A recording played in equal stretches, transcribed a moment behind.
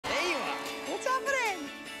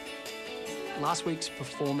Last week's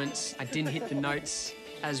performance, I didn't hit the notes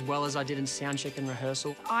as well as I did in soundcheck and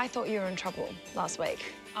rehearsal. I thought you were in trouble last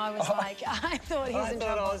week. I was like, I thought he was in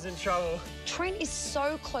trouble. I was in trouble. Trent is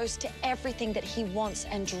so close to everything that he wants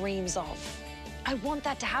and dreams of. I want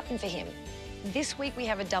that to happen for him. This week we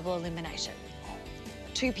have a double elimination.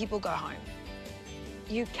 2 people go home.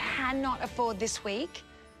 You cannot afford this week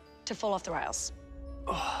to fall off the rails.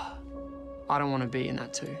 Oh, I don't want to be in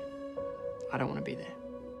that too. I don't want to be there.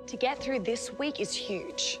 To get through this week is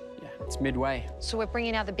huge. Yeah, it's midway. So we're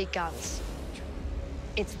bringing out the big guns.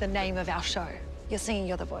 It's the name of our show. You're singing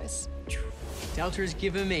You're the Voice. Delta has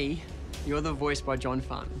given me You're the Voice by John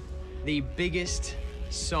Farnham, the biggest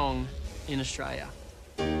song in Australia.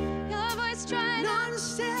 You're the voice trying to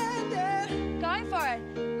understand it. Go for it.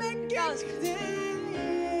 Go.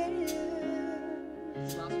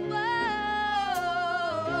 Stop.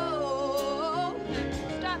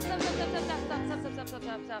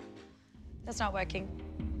 That's not working.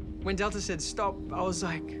 When Delta said stop, I was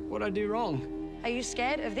like, what'd I do wrong? Are you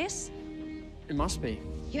scared of this? It must be.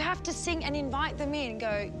 You have to sing and invite them in.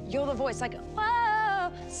 Go, you're the voice. Like,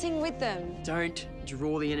 whoa, sing with them. Don't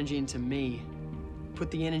draw the energy into me.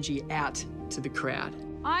 Put the energy out to the crowd.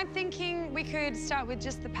 I'm thinking we could start with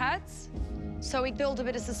just the pads, so we build a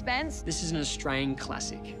bit of suspense. This is an Australian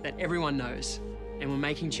classic that everyone knows, and we're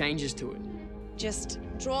making changes to it. Just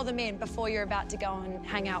draw them in before you're about to go and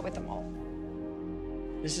hang out with them all.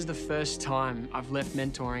 This is the first time I've left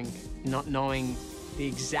mentoring not knowing the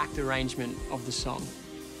exact arrangement of the song.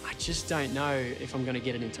 I just don't know if I'm going to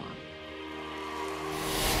get it in time.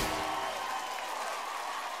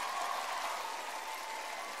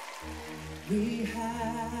 We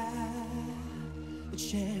have a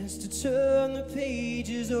chance to turn the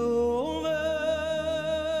pages over.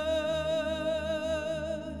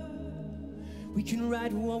 We can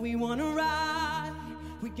write what we want to write.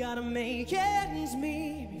 We gotta make ends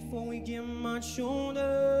meet before we get much older.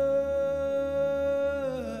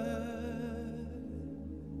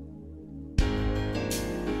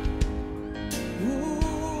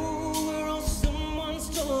 Ooh, we're all someone's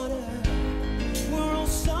daughter. We're all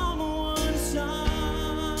someone's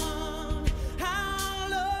son. How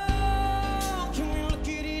long can we look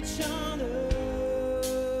at each other?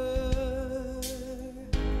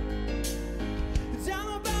 Down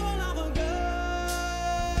the barrel of a gun.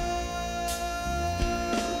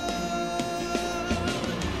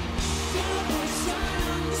 Feel the voice trying to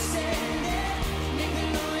understand it. Make the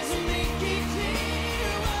noise and make it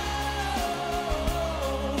clear.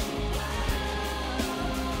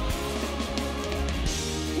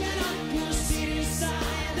 We're not gonna sit in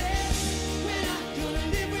silence. We're not gonna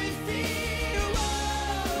live with fear.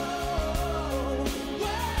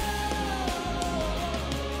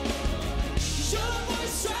 Your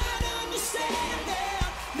voice try to understand it.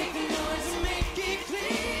 Make the noise and make it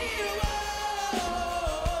clear.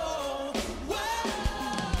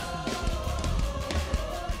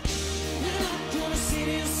 We're not gonna sit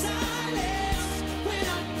in silence. We're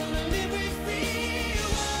not gonna live with fear.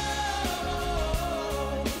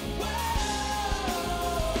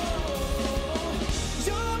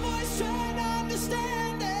 Your voice try to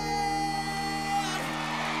understand it.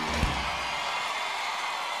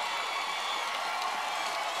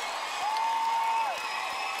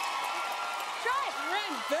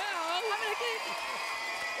 Trent Bell.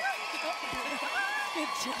 Good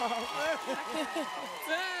job.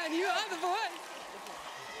 Man, you are the voice.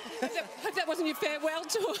 Hope that wasn't your farewell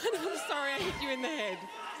tour. I'm sorry I hit you in the head.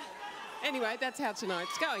 Anyway, that's how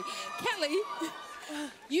tonight's going. Kelly,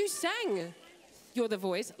 you sang You're the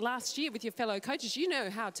Voice last year with your fellow coaches. You know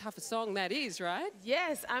how tough a song that is, right?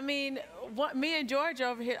 Yes, I mean, what me and George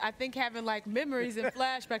over here, I think having like memories and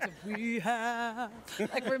flashbacks of we have,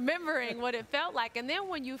 like remembering what it felt like, and then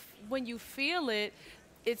when you feel it,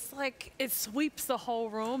 it's like it sweeps the whole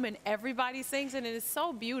room and everybody sings it, and it's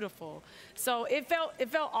so beautiful. So it felt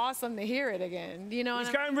awesome to hear it again. You know,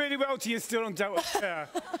 It's going really well till you're still on Delta Chair.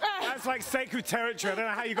 That's like sacred territory. I don't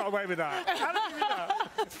know how you got away with that. How did you do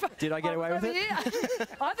that? Did I get away with it? Yeah.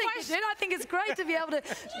 I think you did. I think it's great to be able to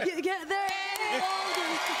get there.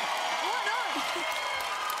 Why not?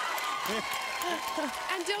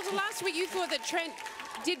 And Delta, last week you thought that Trent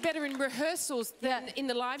did better in rehearsals than in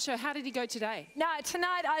the live show. How did he go today? No,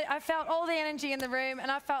 tonight I felt all the energy in the room,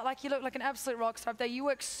 and I felt like you looked like an absolute rock star up there. You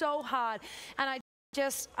worked so hard, and I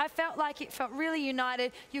felt like it felt really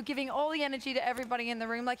united. You're giving all the energy to everybody in the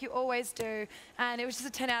room like you always do, and it was just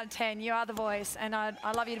a 10 out of 10. You are the voice, and I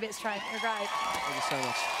love you to bits, Trent. You're great. Thank you so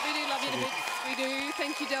much. We do love you to bits. We We do.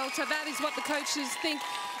 Thank you, Delta. That is what the coaches think.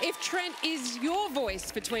 If Trent is your voice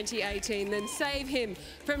for 2018, then save him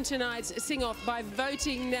from tonight's sing-off by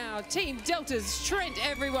voting now. Team Delta's Trent,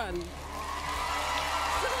 everyone.